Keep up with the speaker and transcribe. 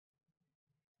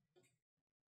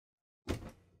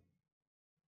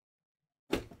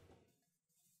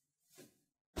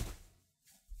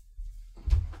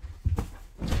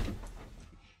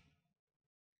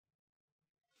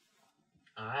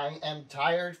I am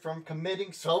tired from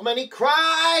committing so many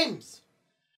crimes!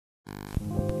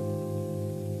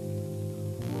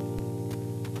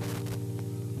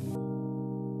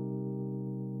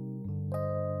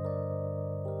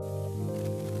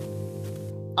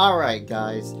 Alright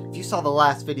guys, if you saw the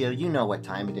last video, you know what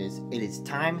time it is. It is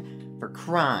time for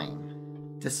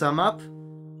crime. To sum up,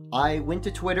 I went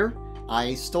to Twitter,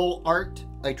 I stole art,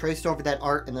 I traced over that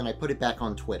art, and then I put it back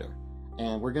on Twitter.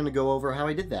 And we're gonna go over how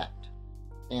I did that.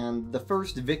 And the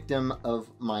first victim of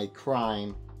my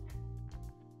crime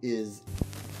is...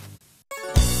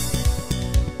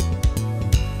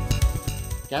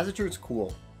 Gaziter's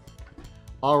cool.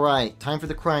 Alright, time for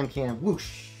the crime cam.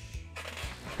 Whoosh!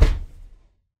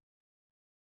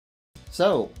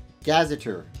 So,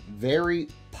 Gaziter, very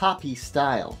poppy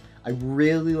style. I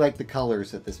really like the colors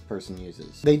that this person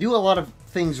uses. They do a lot of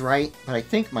things right, but I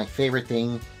think my favorite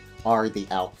thing are the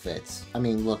outfits. I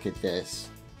mean, look at this.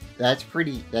 That's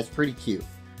pretty cute.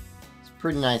 It's a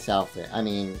pretty nice outfit. I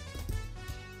mean,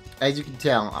 as you can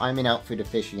tell, I'm an outfit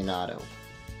aficionado.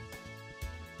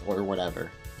 Or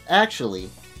whatever. Actually,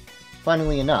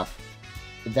 funnily enough,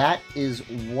 that is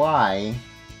why,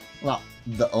 well,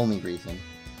 the only reason,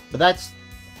 but that's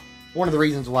one of the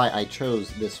reasons why I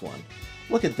chose this one.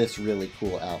 Look at this really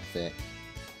cool outfit.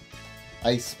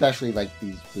 I especially like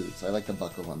these boots. I like the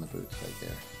buckle on the boots right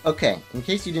there. Okay, in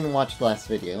case you didn't watch the last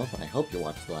video, but I hope you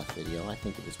watched the last video, I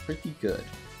think it was pretty good.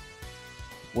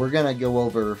 We're gonna go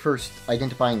over first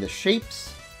identifying the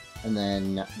shapes, and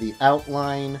then the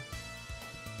outline,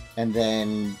 and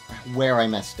then where I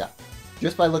messed up.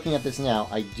 Just by looking at this now,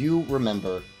 I do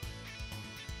remember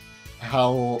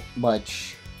how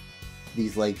much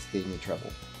these legs gave me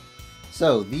trouble.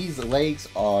 So, these legs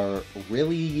are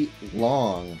really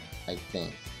long, I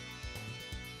think.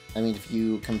 I mean, if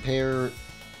you compare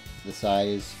the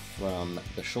size from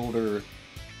the shoulder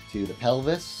to the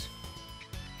pelvis,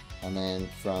 and then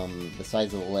from the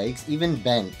size of the legs, even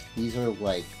bent, these are,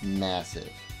 like,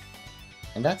 massive.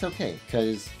 And that's okay,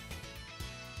 because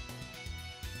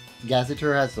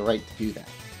Gaziter has the right to do that.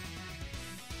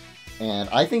 And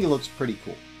I think it looks pretty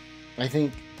cool. I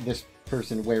think this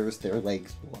person wears their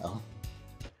legs well.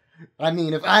 I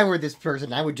mean, if I were this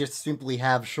person, I would just simply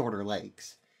have shorter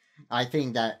legs. I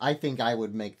think I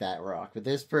would make that rock. But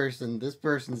this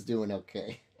person's doing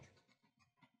okay.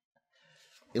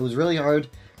 It was really hard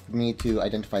for me to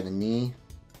identify the knee.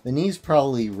 The knee's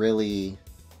probably really,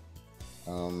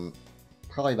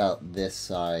 probably about this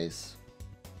size,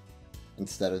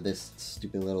 instead of this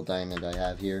stupid little diamond I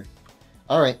have here.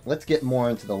 Alright, let's get more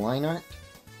into the line art.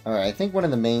 Alright, I think one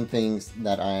of the main things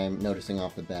that I'm noticing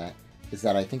off the bat is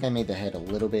that I think I made the head a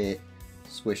little bit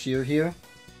squishier here.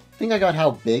 I think I got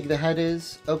how big the head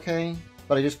is, okay,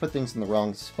 but I just put things in the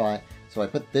wrong spot. So I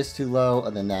put this too low,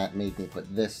 and then that made me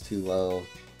put this too low.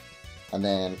 And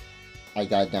then I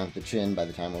got it down to the chin by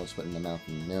the time I was putting the mouth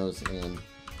and the nose in.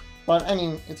 But, I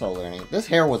mean, it's all learning. This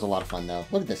hair was a lot of fun, though.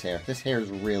 Look at this hair. This hair is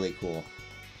really cool.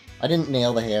 I didn't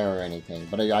nail the hair or anything,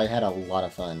 but I had a lot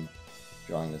of fun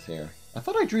drawing this hair. I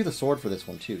thought I drew the sword for this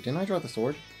one, too. Didn't I draw the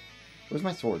sword? Where's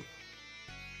my sword?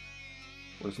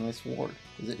 Where's my sword?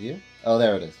 Is it here? Oh,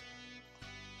 there it is.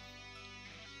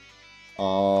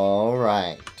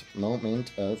 Alright.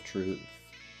 Moment of truth.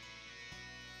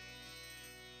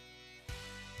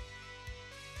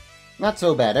 Not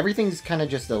so bad. Everything's kind of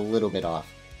just a little bit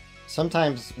off.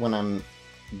 Sometimes when I'm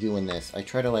doing this, I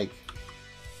try to, like,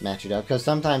 match it up. Because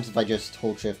sometimes if I just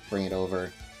hold shift, bring it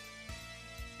over,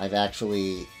 I've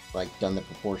actually, like, done the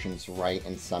proportions right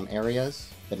in some areas,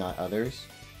 but not others.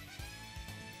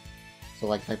 So,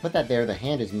 like, if I put that there, the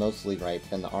hand is mostly right, but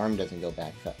then the arm doesn't go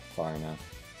back far enough.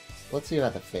 So let's see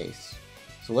about the face.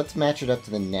 So let's match it up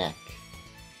to the neck.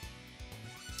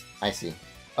 I see.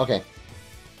 Okay.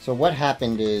 So what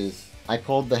happened is, I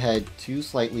pulled the head too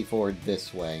slightly forward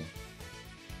this way,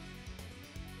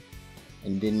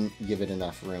 and didn't give it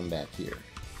enough room back here.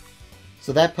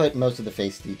 So that put most of the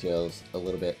face details a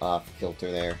little bit off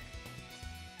kilter there.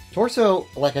 Torso,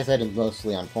 like I said, is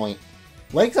mostly on point.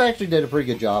 Legs I actually did a pretty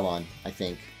good job on, I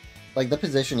think. Like, the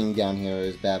positioning down here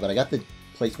is bad, but I got the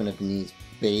placement of the knees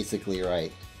basically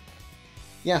right.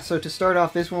 Yeah, so to start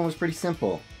off, this one was pretty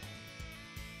simple.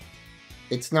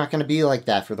 It's not going to be like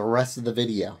that for the rest of the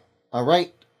video.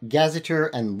 Alright, Gaziter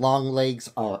and long legs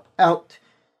are out.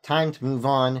 Time to move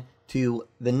on to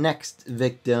the next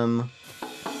victim.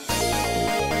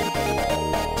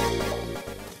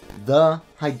 The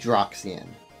Hydroxian.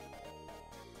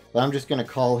 But I'm just going to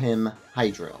call him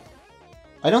Hydro.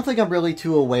 I don't think I'm really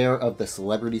too aware of the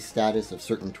celebrity status of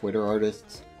certain Twitter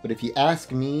artists, but if you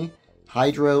ask me,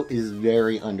 Hydro is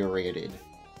very underrated.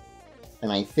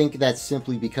 And I think that's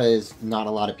simply because not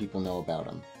a lot of people know about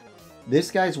him.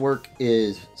 This guy's work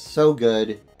is so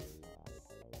good.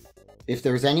 If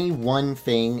there's any one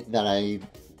thing that I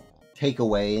take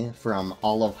away from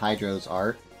all of Hydro's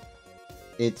art,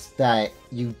 it's that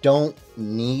you don't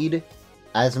need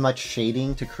as much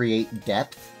shading to create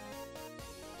depth.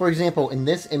 For example, in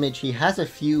this image, he has a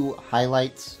few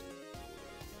highlights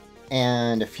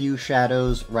and a few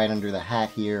shadows right under the hat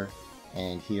here,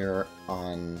 and here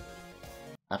on...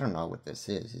 I don't know what this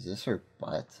is. Is this her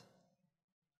butt?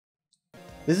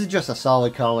 This is just a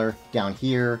solid color down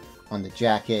here on the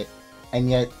jacket, and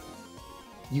yet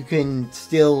you can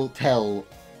still tell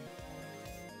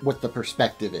what the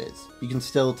perspective is. You can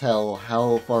still tell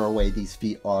how far away these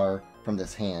feet are from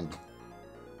this hand.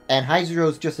 And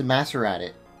Hydro's just a master at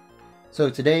it. So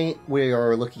today we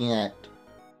are looking at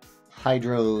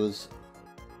Hydro's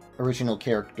original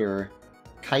character,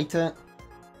 Kaida.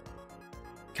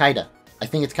 I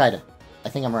think it's Kaida. I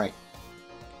think I'm right.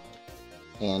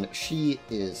 And she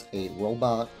is a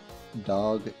robot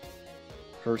dog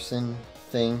person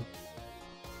thing.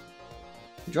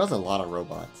 He draws a lot of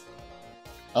robots.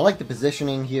 I like the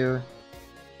positioning here,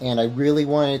 and I really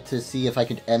wanted to see if I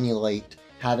could emulate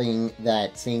having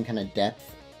that same kind of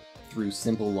depth through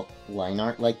simple line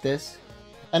art like this.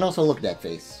 And also look at that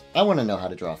face. I want to know how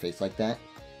to draw a face like that.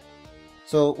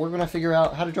 So we're going to figure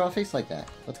out how to draw a face like that.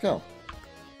 Let's go.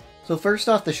 So first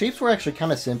off, the shapes were actually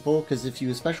kind of simple, because if you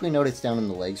especially notice down in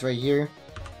the legs right here,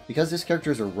 because this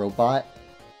character is a robot,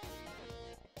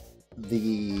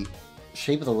 the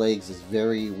shape of the legs is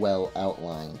very well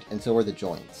outlined, and so are the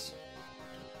joints.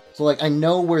 So like, I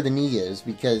know where the knee is,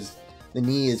 because the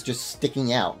knee is just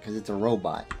sticking out, because it's a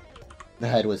robot. The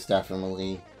head was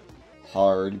definitely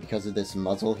hard because of this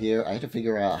muzzle here. I had to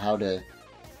figure out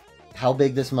how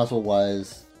big this muzzle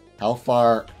was, how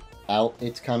far out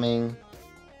it's coming,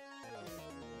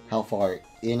 how far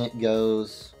in it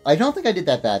goes. I don't think I did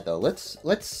that bad though.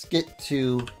 Let's get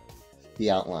to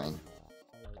the outline.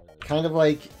 Kind of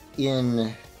like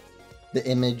in the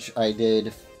image I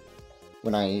did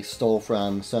when I stole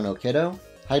from Sono Kiddo,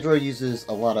 Hydro uses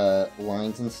a lot of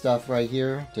lines and stuff right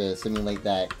here to simulate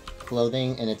that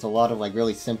clothing, and it's a lot of like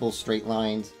really simple straight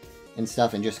lines and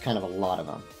stuff, and just kind of a lot of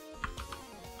them.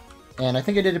 And I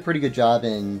think I did a pretty good job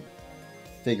in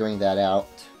figuring that out.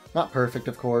 Not perfect,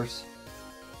 of course,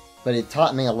 but it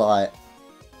taught me a lot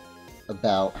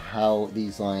about how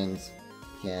these lines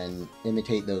can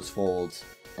imitate those folds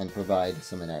and provide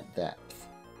some of that depth.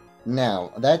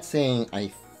 Now, that saying,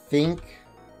 I think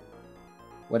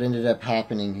what ended up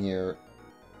happening here,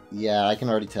 yeah, I can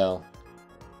already tell.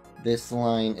 This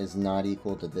line is not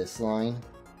equal to this line.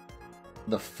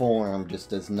 The form just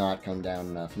does not come down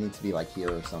enough. It needs to be like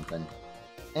here or something.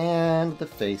 And the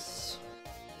face.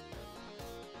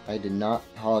 I did not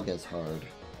hog as hard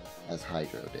as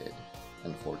Hydro did,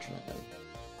 unfortunately.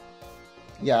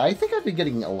 Yeah, I think I've been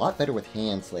getting a lot better with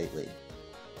hands lately.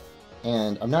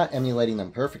 And I'm not emulating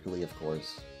them perfectly, of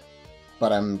course,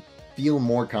 but I'm feel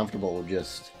more comfortable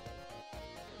just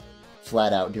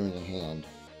flat out doing a hand,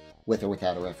 with or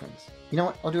without a reference. You know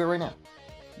what? I'll do it right now.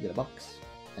 You get a box,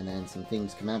 and then some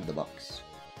things come out of the box.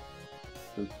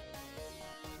 Boop.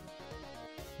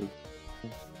 Boop.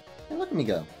 And look at me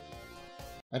go.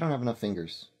 I don't have enough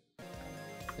fingers.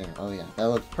 There. Oh yeah, that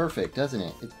looks perfect, doesn't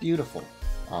it? It's beautiful.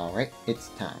 Alright, it's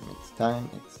time. It's time.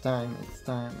 It's time. It's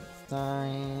time. It's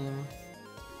time.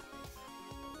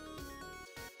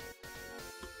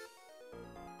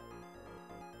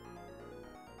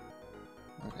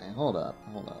 Okay, hold up.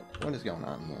 Hold up. What is going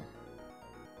on here?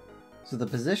 So the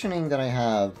positioning that I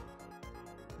have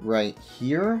right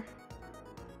here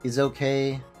is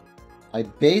okay. I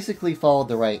basically followed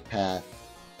the right path.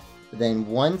 Then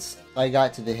once I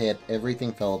got to the hip,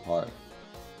 everything fell apart.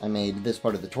 I made this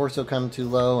part of the torso come too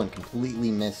low and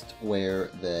completely missed where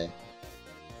the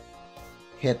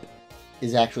hip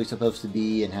is actually supposed to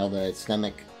be and how the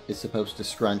stomach is supposed to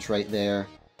scrunch right there.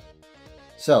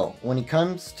 So, when it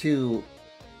comes to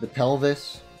the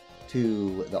pelvis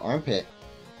to the armpit,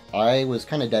 I was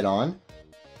kind of dead on,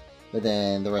 but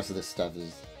then the rest of this stuff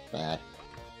is bad.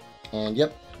 And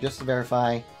yep, just to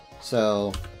verify,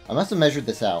 so I must have measured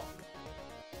this out.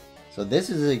 So this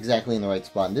is exactly in the right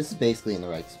spot, and this is basically in the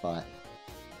right spot.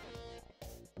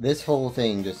 This whole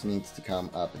thing just needs to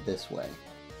come up this way.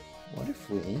 What if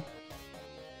we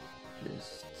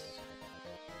just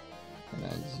kind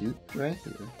of zoop right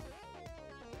here,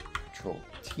 Control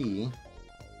T,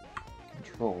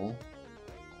 Control,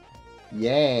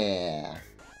 yeah!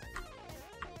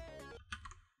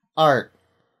 Art!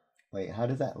 Wait, how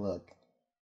does that look?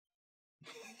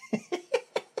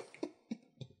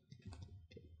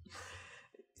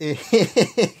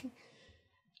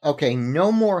 Okay,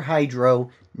 no more Hydro,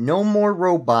 no more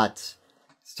robots.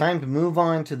 It's time to move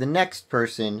on to the next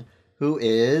person, who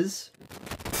is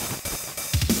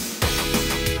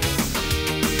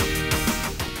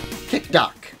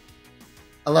Kicdoc.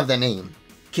 I love that name.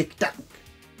 Kicdoc.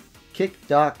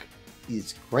 Kicdoc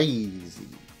is crazy.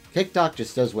 Kicdoc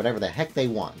just does whatever the heck they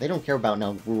want. They don't care about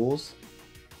no rules.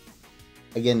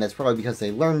 Again, that's probably because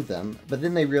they learned them, but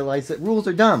then they realize that rules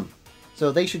are dumb.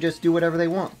 So they should just do whatever they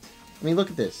want. I mean, look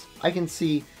at this. I can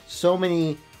see so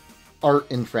many art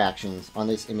infractions on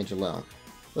this image alone.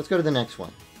 Let's go to the next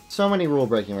one. So many rule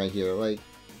breaking right here. Like,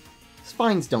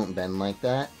 spines don't bend like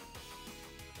that.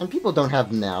 And people don't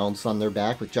have mouths on their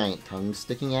back with giant tongues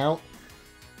sticking out.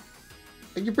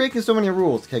 Like, you're breaking so many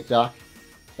rules, Kicdoc.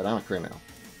 But I'm a criminal,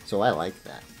 so I like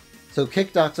that. So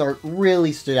Kicdoc's art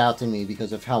really stood out to me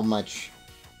because of how much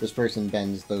this person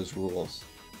bends those rules.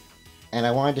 And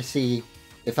I wanted to see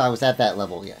if I was at that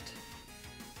level yet.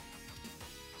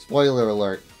 Spoiler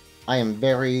alert, I am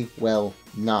very well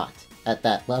not at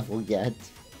that level yet.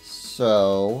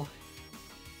 So,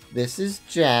 this is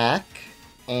Jack,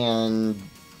 and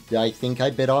I think I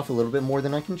bit off a little bit more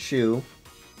than I can chew.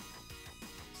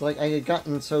 It's like I had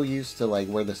gotten so used to like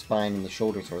where the spine and the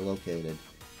shoulders were located.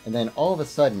 And then all of a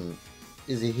sudden,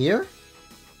 is it here?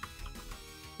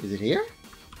 Is it here?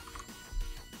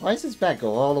 Why does his back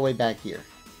go all the way back here?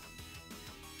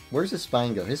 Where's his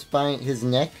spine go? His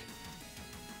neck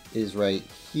is right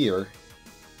here,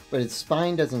 but his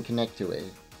spine doesn't connect to it.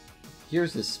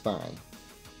 Here's his spine.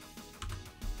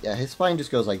 Yeah, his spine just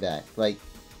goes like that. Like,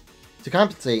 to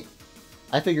compensate,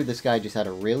 I figured this guy just had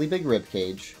a really big rib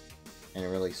cage and a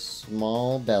really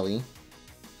small belly.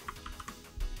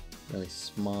 Really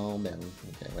small belly.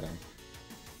 Okay, whatever.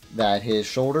 That his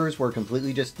shoulders were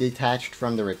completely just detached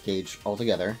from the ribcage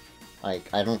altogether. Like,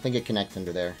 I don't think it connects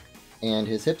under there. And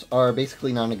his hips are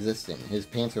basically non-existent. His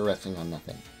pants are resting on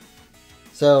nothing.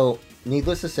 So,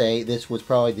 needless to say, this was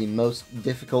probably the most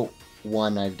difficult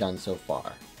one I've done so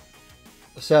far.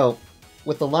 So,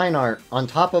 with the line art, on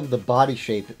top of the body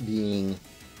shape being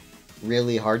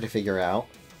really hard to figure out,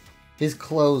 his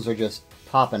clothes are just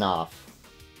popping off.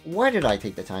 Why did I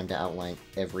take the time to outline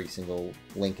every single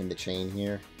link in the chain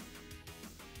here?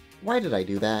 Why did I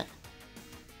do that?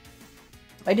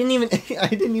 I didn't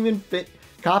even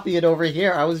copy it over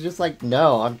here. I was just like,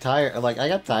 no, I'm tired. Like, I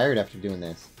got tired after doing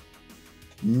this.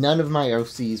 None of my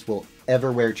OCs will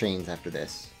ever wear chains after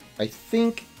this. I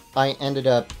think I ended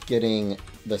up getting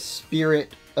the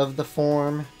spirit of the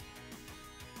form.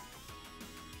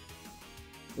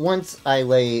 Once I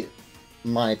lay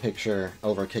my picture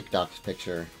over Kicdoc's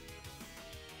picture,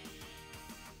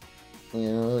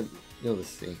 you'll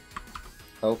just see.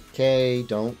 Okay,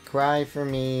 don't cry for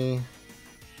me.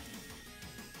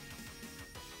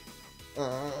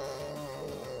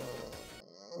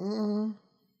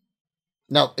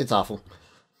 No, it's awful.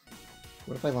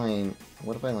 What if I line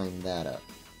that up?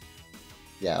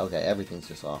 Yeah, okay, everything's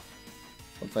just off.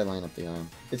 What if I line up the arm?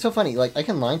 It's so funny, like, I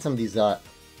can line some of these up.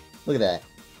 Look at that.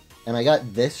 And I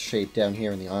got this shape down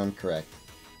here in the arm correct.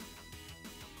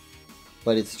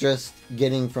 But it's just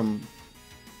getting from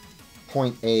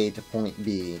point A to point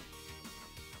B.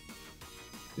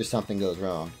 Just something goes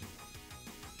wrong.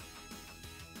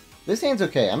 This hand's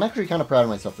okay. I'm actually kind of proud of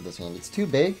myself for this hand. It's too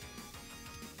big.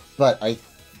 But I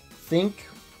think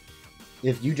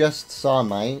if you just saw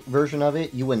my version of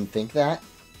it, you wouldn't think that.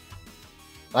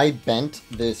 I bent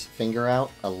this finger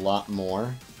out a lot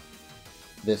more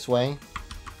this way.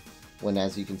 When,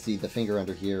 as you can see, the finger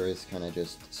under here is kind of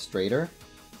just straighter.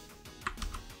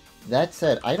 That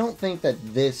said, I don't think that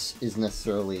this is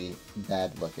necessarily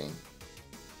bad looking.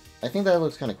 I think that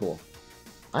looks kind of cool.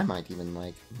 I might even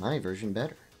like my version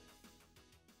better.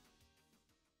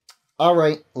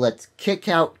 Alright, let's kick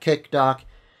out Kicdoc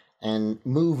and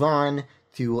move on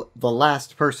to the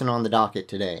last person on the docket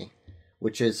today,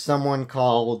 which is someone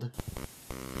called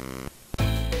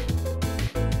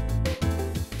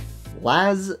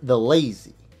Laz the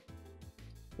Lazy.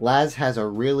 Laz has a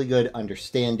really good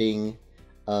understanding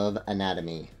of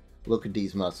anatomy. Look at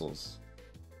these muscles.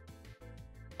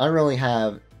 I don't really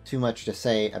have too much to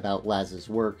say about Laz's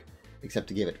work, except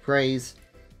to give it praise.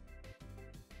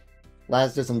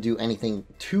 Laz doesn't do anything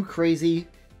too crazy,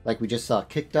 like we just saw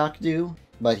Kicdoc do,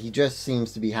 but he just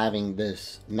seems to be having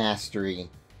this mastery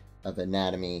of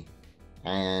anatomy,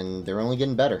 and they're only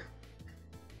getting better.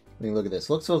 I mean, look at this.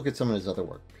 Let's look at some of his other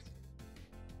work.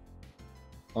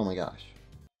 Oh my gosh.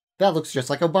 That looks just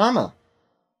like Obama!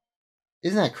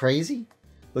 Isn't that crazy?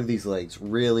 Look at these legs.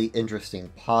 Really interesting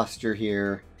posture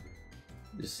here.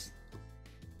 Just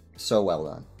so well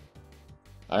done.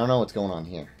 I don't know what's going on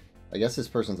here. I guess this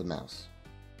person's a mouse.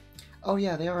 Oh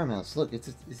yeah, they are a mouse. Look,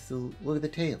 look at the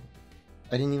tail.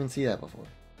 I didn't even see that before.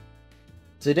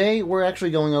 Today, we're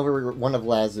actually going over one of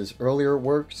Laz's earlier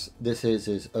works. This is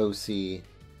his OC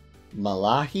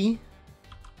Malahi.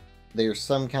 They're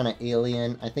some kind of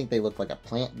alien. I think they look like a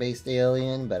plant-based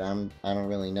alien, but I don't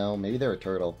really know. Maybe they're a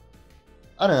turtle.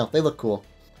 I don't know. They look cool.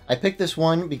 I picked this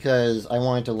one because I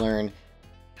wanted to learn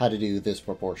how to do this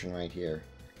proportion right here.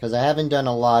 Because I haven't done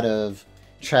a lot of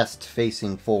chest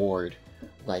facing forward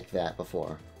like that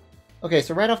before. Okay,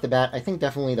 so right off the bat, I think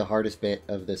definitely the hardest bit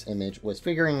of this image was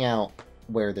figuring out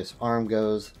where this arm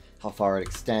goes, how far it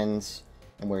extends,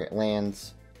 and where it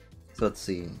lands. So let's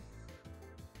see.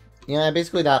 Yeah, I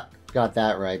basically got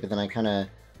that right, but then I kind of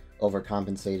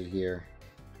overcompensated here.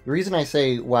 The reason I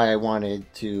say why I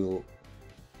wanted to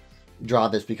draw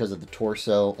this because of the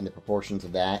torso and the proportions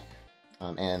of that,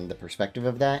 and the perspective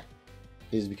of that,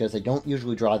 is because I don't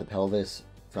usually draw the pelvis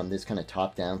from this kind of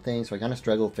top-down thing, so I kind of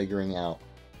struggle figuring out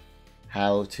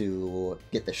how to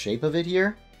get the shape of it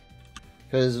here.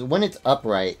 Because when it's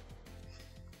upright,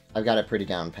 I've got it pretty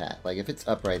down pat. Like, if it's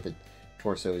upright, the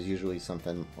torso is usually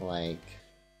something like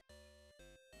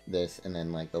this, and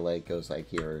then, like, the leg goes, like,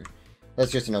 here.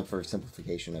 That's just an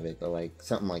oversimplification of it, but, like,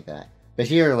 something like that. But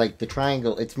here, like, the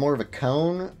triangle, it's more of a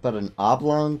cone, but an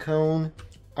oblong cone.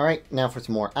 Alright, now for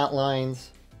some more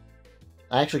outlines.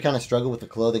 I actually kind of struggle with the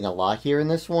clothing a lot here in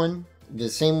this one. The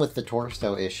same with the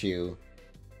torso issue.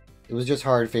 It was just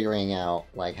hard figuring out,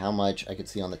 like, how much I could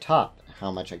see on the top, how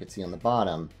much I could see on the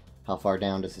bottom, how far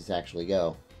down does this actually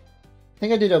go. I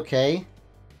think I did okay.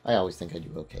 I always think I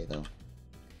do okay, though.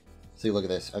 See, look at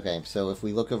this. Okay, so if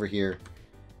we look over here,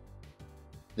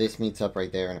 this meets up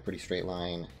right there in a pretty straight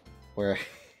line.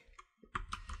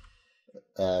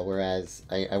 Whereas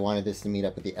I wanted this to meet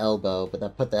up with the elbow, but I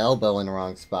put the elbow in the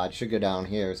wrong spot. It should go down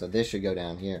here, so this should go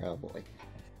down here. Oh boy.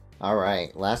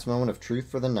 Alright, last moment of truth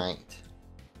for the night.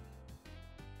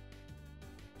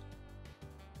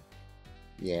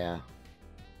 Yeah.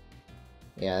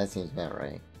 Yeah, that seems about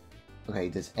right. Okay,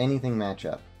 does anything match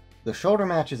up? The shoulder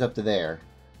matches up to there.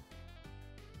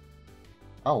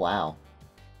 Oh, wow.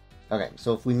 Okay,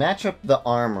 so if we match up the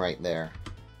arm right there,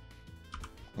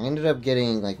 I ended up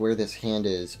getting, like, where this hand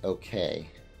is okay.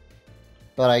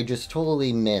 But I just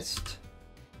totally missed,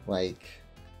 like,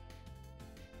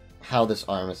 how this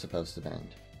arm is supposed to bend.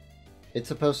 It's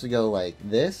supposed to go like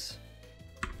this,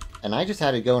 and I just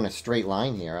had to go in a straight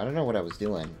line here. I don't know what I was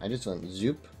doing. I just went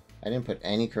zoop. I didn't put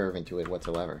any curve into it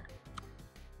whatsoever.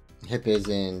 Hip is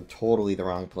in totally the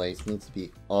wrong place. It needs to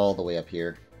be all the way up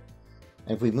here.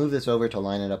 And if we move this over to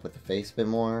line it up with the face a bit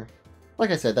more,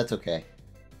 like I said, that's okay.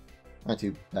 Not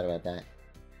too bad about that.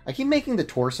 I keep making the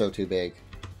torso too big.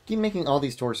 I keep making all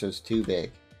these torsos too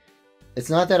big. It's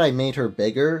not that I made her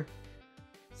bigger.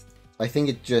 I think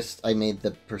it just, I made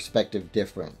the perspective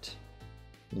different.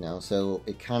 You know, so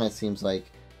it kind of seems like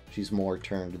she's more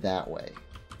turned that way.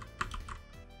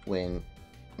 When,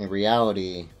 in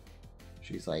reality,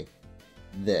 she's like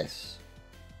this.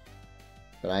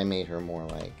 But I made her more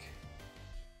like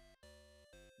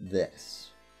this.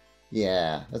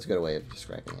 Yeah, that's a good way of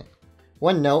describing it.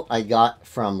 One note I got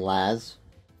from Laz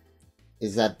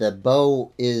is that the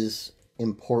bow is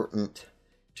important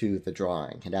to the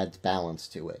drawing. It adds balance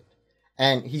to it.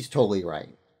 And he's totally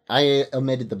right. I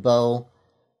omitted the bow,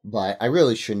 but I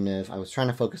really shouldn't have. I was trying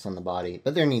to focus on the body,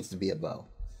 but there needs to be a bow.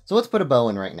 So let's put a bow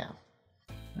in right now.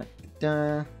 I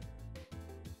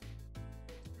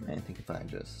think if I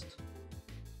just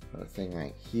put a thing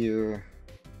right here.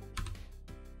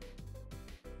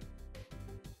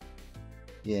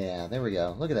 Yeah, there we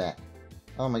go. Look at that.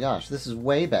 Oh my gosh, this is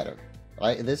way better.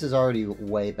 This is already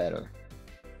way better.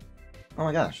 Oh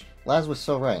my gosh, Laz was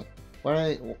so right.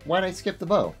 Why'd I skip the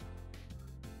bow?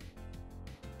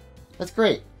 That's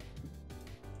great.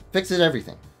 Fixes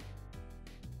everything.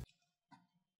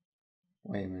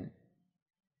 Wait a minute.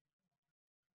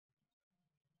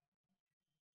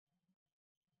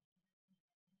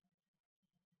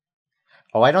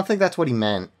 Oh, I don't think that's what he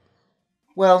meant.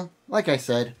 Well, like I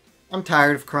said, I'm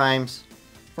tired of crimes.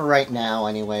 For right now,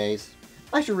 anyways.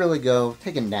 I should really go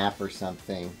take a nap or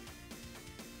something.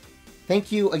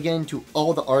 Thank you again to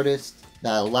all the artists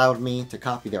that allowed me to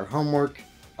copy their homework.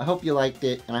 I hope you liked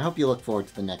it, and I hope you look forward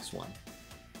to the next one.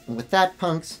 And with that,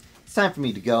 punks, it's time for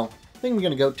me to go. I think I'm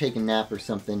gonna go take a nap or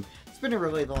something. It's been a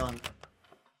really long...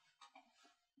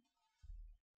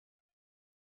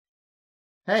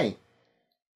 Hey.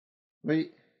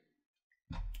 Wait.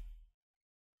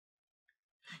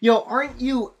 Yo, aren't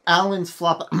you Alan's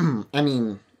floppa? I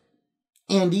mean,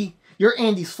 Andy. You're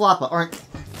Andy's floppa, aren't...